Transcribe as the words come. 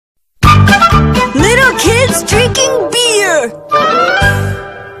kids drinking beer!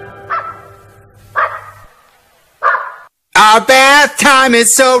 Our bath time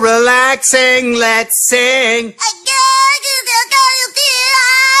is so relaxing, let's sing.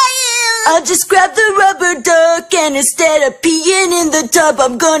 I'll just grab the rubber duck, and instead of peeing in the tub,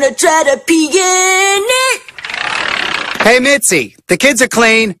 I'm gonna try to pee in it. Hey, Mitzi, the kids are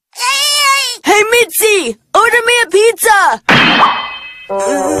clean. Hey, Mitzi, order me a pizza.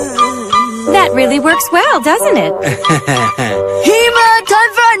 That really works well, doesn't it? Hema,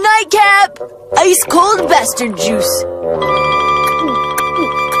 time for our nightcap. Ice cold bastard juice.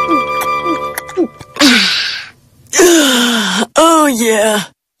 Oh, yeah.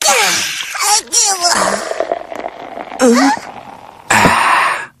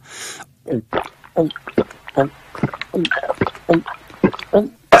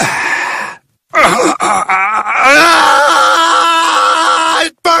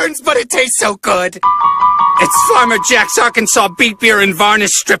 It burns, but it tastes so good. It's Farmer Jack's Arkansas beet beer and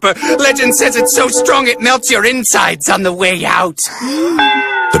varnish stripper. Legend says it's so strong it melts your insides on the way out.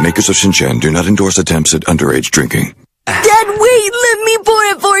 The makers of Shinchan do not endorse attempts at underage drinking. Dad, wait, let me pour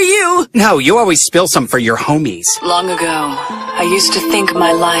it for you. No, you always spill some for your homies. Long ago, I used to think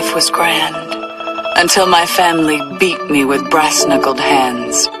my life was grand, until my family beat me with brass-knuckled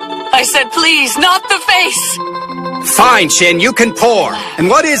hands. I said, please, not the face! Fine, Shin, you can pour. And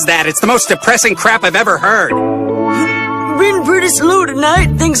what is that? It's the most depressing crap I've ever heard. Been pretty slow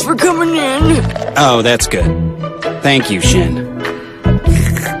tonight. Thanks for coming in. Oh, that's good. Thank you, Shin.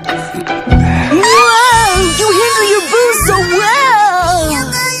 Wow, you handle your booze so well.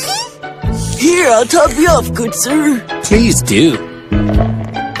 Here, I'll top you off, good sir. Please do.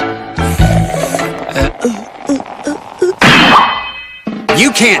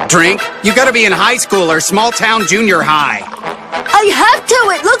 You can't drink. You gotta be in high school or small town junior high. I have to.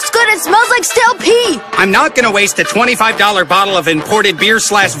 It looks good. It smells like stale pee. I'm not gonna waste a $25 bottle of imported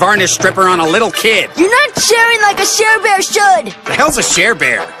beer/varnish stripper on a little kid. You're not sharing like a Share Bear should. The hell's a Share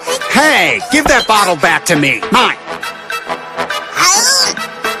Bear? Hey, give that bottle back to me. Mine.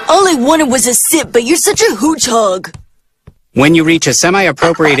 All I wanted was a sip, but you're such a hooch hog. When you reach a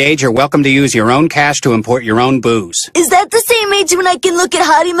semi-appropriate age, you're welcome to use your own cash to import your own booze. Is that the same age when I can look at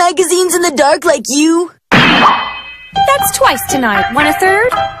hottie magazines in the dark like you? That's twice tonight. Want a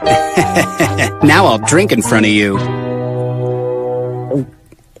third? Now I'll drink in front of you.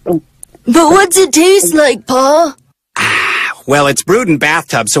 But what's it taste like, Pa? Well, it's brewed in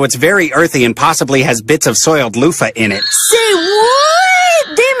bathtub, so it's very earthy and possibly has bits of soiled loofah in it. Say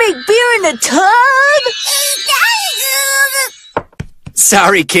what? They make beer in a tub?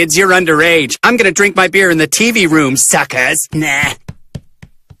 Sorry, kids, you're underage. I'm gonna drink my beer in the TV room, suckers. Nah.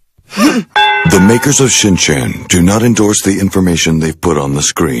 The makers of Shinchan do not endorse the information they've put on the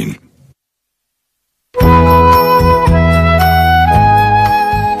screen.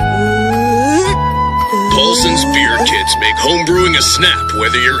 Paulson's Beer Kits make homebrewing a snap,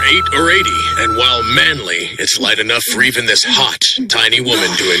 whether you're 8 or 80. And while manly, it's light enough for even this hot, tiny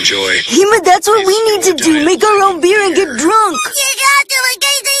woman to enjoy. Hema, that's what we need to do. Make our own beer and get drunk.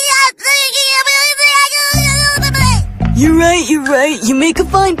 You're right. You make a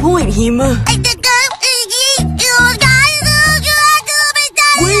fine point, Hema.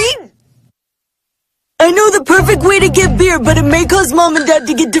 Wait! I know the perfect way to get beer, but it may cause Mom and Dad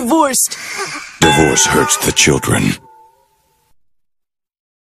to get divorced. Divorce hurts the children.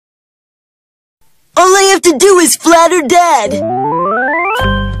 All I have to do is flatter Dad.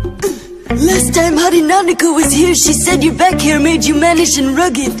 Last time Hottie Nanako was here, she said your back hair made you mannish and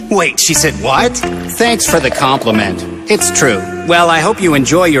rugged. Wait, she said what? Thanks for the compliment. It's true. Well, I hope you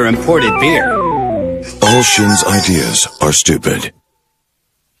enjoy your imported beer. All Shin's ideas are stupid.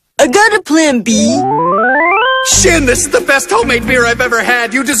 I got a plan B. Shin, this is the best homemade beer I've ever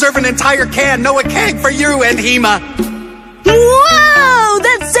had. You deserve an entire can. No, a keg for you and Hema. Wow!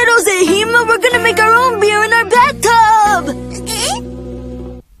 That settles it, Hema. We're gonna make our own beer in our bathtub.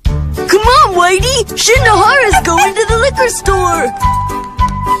 Come on, Whitey. Shin Nahara's going to the liquor store.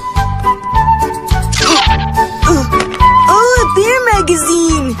 Oh, a beer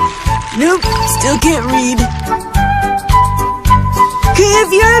magazine. Nope, still can't read.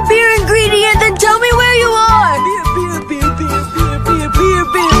 If you're a beer ingredient, then tell me where you are.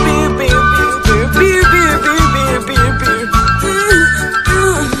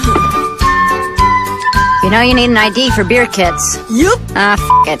 You know you need an ID for beer kits. Yup. Ah,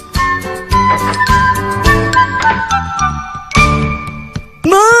 it.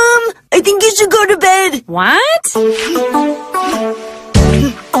 Mom, I think you should go to bed. What?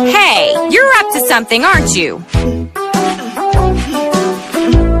 Hey, you're up to something, aren't you?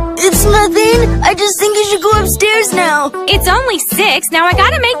 It's It's nothing. I just think you should go upstairs now. It's only 6. Now I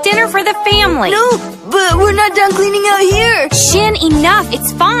gotta make dinner for the family. No, but we're not done cleaning out here. Shin, enough.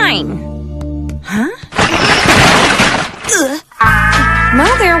 It's fine. Huh?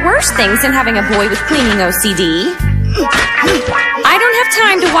 Well, there are worse things than having a boy with cleaning OCD. I don't have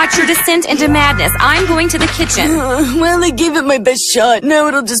time to watch your descent into madness. I'm going to the kitchen. Well, I gave it my best shot. Now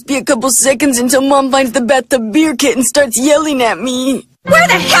it'll just be a couple seconds until Mom finds the bathtub beer kit and starts yelling at me. Where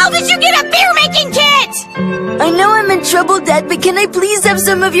the hell did you get a beer-making kit? I know I'm in trouble, Dad, but can I please have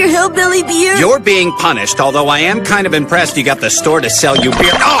some of your hillbilly beer? You're being punished, although I am kind of impressed you got the store to sell you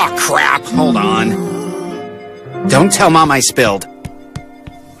beer. Oh, crap! Hold on. Don't tell Mom I spilled.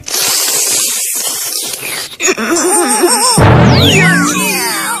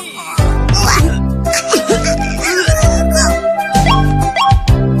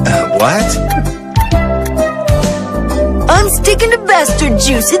 What? I'm sticking to bastard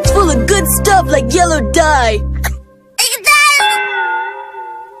juice. It's full of good stuff like yellow dye.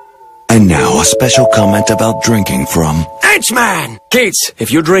 And now a special comment about drinking from H-Man! Kids,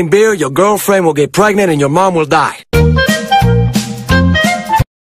 if you drink beer, your girlfriend will get pregnant and your mom will die.